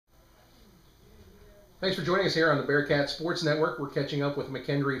Thanks for joining us here on the Bearcats Sports Network. We're catching up with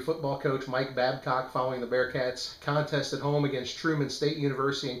McKendree football coach Mike Babcock following the Bearcats contest at home against Truman State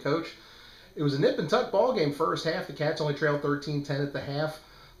University. And coach, it was a nip and tuck ball game first half. The Cats only trailed 13-10 at the half.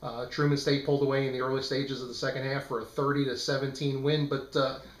 Truman State pulled away in the early stages of the second half for a 30-17 win,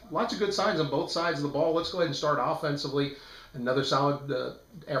 but lots of good signs on both sides of the ball. Let's go ahead and start offensively. Another solid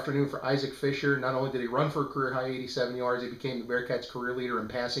afternoon for Isaac Fisher. Not only did he run for a career-high 87 yards, he became the Bearcats' career leader in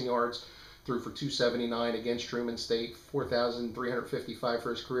passing yards. Threw for 279 against Truman State, 4,355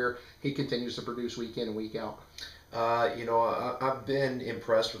 for his career. He continues to produce week in and week out. I've been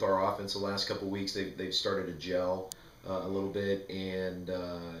impressed with our offense the last couple of weeks. They've started to gel a little bit, and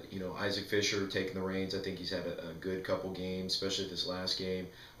Isaac Fisher taking the reins. I think he's had a good couple games, especially this last game.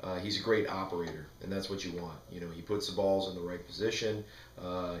 He's a great operator, and that's what you want. He puts the balls in the right position.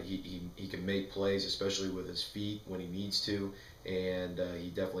 He can make plays, especially with his feet when he needs to, and he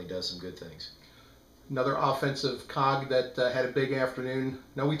definitely does some good things. Another offensive cog that had a big afternoon.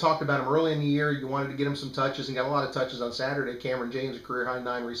 Now, we talked about him early in the year. You wanted to get him some touches and got a lot of touches on Saturday. Cameron James, a career-high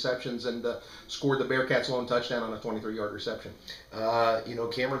 9 receptions, and scored the Bearcats' lone touchdown on a 23-yard reception.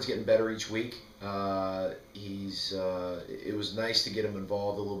 Cameron's getting better each week. It was nice to get him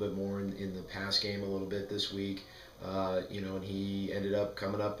involved a little bit more in the pass game a little bit this week. And he ended up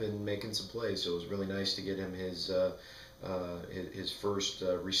coming up and making some plays. So it was really nice to get him his first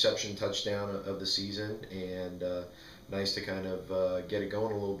reception touchdown of the season, and nice to kind of get it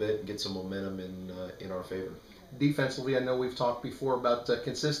going a little bit and get some momentum in our favor. Defensively, I know we've talked before about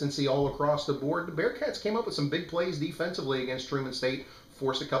consistency all across the board. The Bearcats came up with some big plays defensively against Truman State,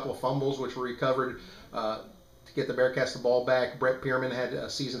 forced a couple of fumbles, which were recovered to get the Bearcats the ball back. Brett Pearman had a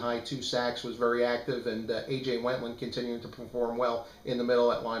season-high 2 sacks, was very active, and A.J. Wentland continuing to perform well in the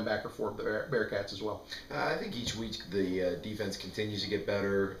middle at linebacker for the Bearcats as well. I think each week the defense continues to get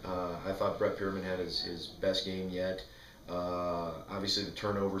better. I thought Brett Pearman had his best game yet. Obviously, the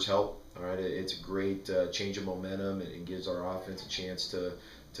turnovers help. All right, it's a great change of momentum. It gives our offense a chance to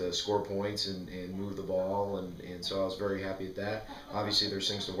score points and move the ball, and so I was very happy at that. Obviously, there's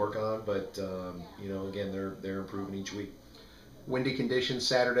things to work on, but again, they're improving each week. Windy conditions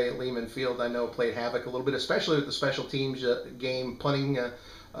Saturday at Lehman Field, I know, played havoc a little bit, especially with the special teams game. Punting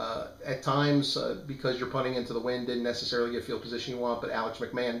at times, because you're punting into the wind, didn't necessarily get field position you want, but Alex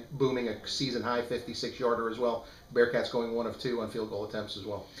McMahon booming a season-high 56-yarder as well. Bearcats going 1 of 2 on field goal attempts as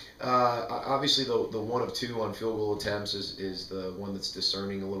well. Obviously, the 1 of 2 on field goal attempts is the one that's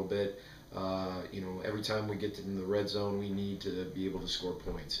discerning a little bit. Every time we get in the red zone, we need to be able to score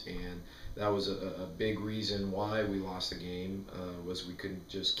points, and that was a big reason why we lost the game, was we couldn't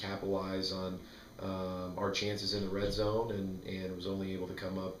just capitalize on our chances in the red zone, and was only able to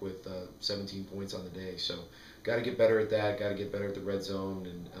come up with 17 points on the day. So got to get better at that, got to get better at the red zone,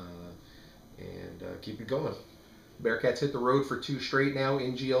 and keep it going. Bearcats hit the road for 2 straight now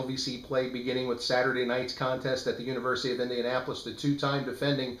in GLVC play, beginning with Saturday night's contest at the University of Indianapolis. The 2-time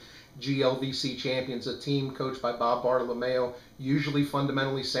defending GLVC champions, a team coached by Bob Bartolomeo, usually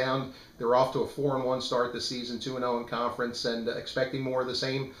fundamentally sound. They're off to a 4-1 start this season, 2-0 in conference, and expecting more of the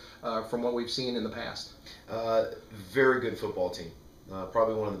same from what we've seen in the past. Very good football team.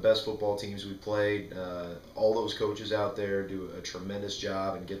 Probably one of the best football teams we've played. All those coaches out there do a tremendous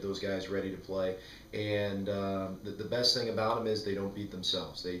job and get those guys ready to play. And the best thing about them is they don't beat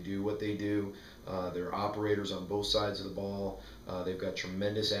themselves. They do what they do. They're operators on both sides of the ball. They've got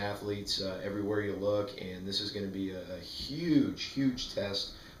tremendous athletes everywhere you look, and this is going to be a huge, huge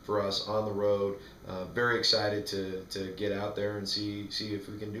test for us on the road. Very excited to get out there and see if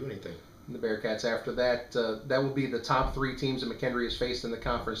we can do anything. The Bearcats after that, that will be the top 3 teams that McKendree has faced in the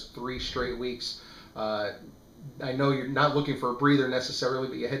conference 3 straight weeks. I know you're not looking for a breather necessarily,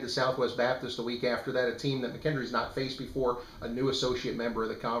 but you head to Southwest Baptist the week after that, a team that McKendree's not faced before, a new associate member of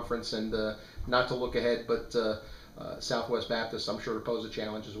the conference, and not to look ahead, but Southwest Baptist, I'm sure, to pose a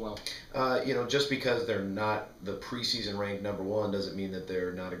challenge as well. Just because they're not the preseason ranked number 1 doesn't mean that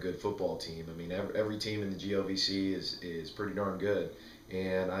they're not a good football team. I mean, every team in the GLVC is pretty darn good.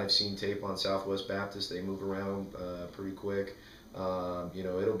 And I've seen tape on Southwest Baptist. They move around pretty quick.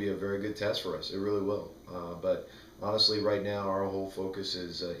 It'll be a very good test for us. It really will. But honestly, right now, our whole focus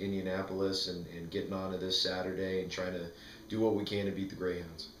is Indianapolis and getting on to this Saturday and trying to do what we can to beat the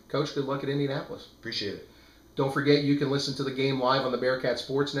Greyhounds. Coach, good luck at Indianapolis. Appreciate it. Don't forget, you can listen to the game live on the Bearcats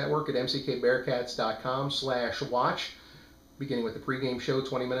Sports Network at mckbearcats.com/watch, beginning with the pregame show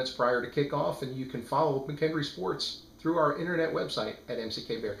 20 minutes prior to kickoff, and you can follow McKendree Sports through our internet website at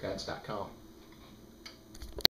mckbearcats.com.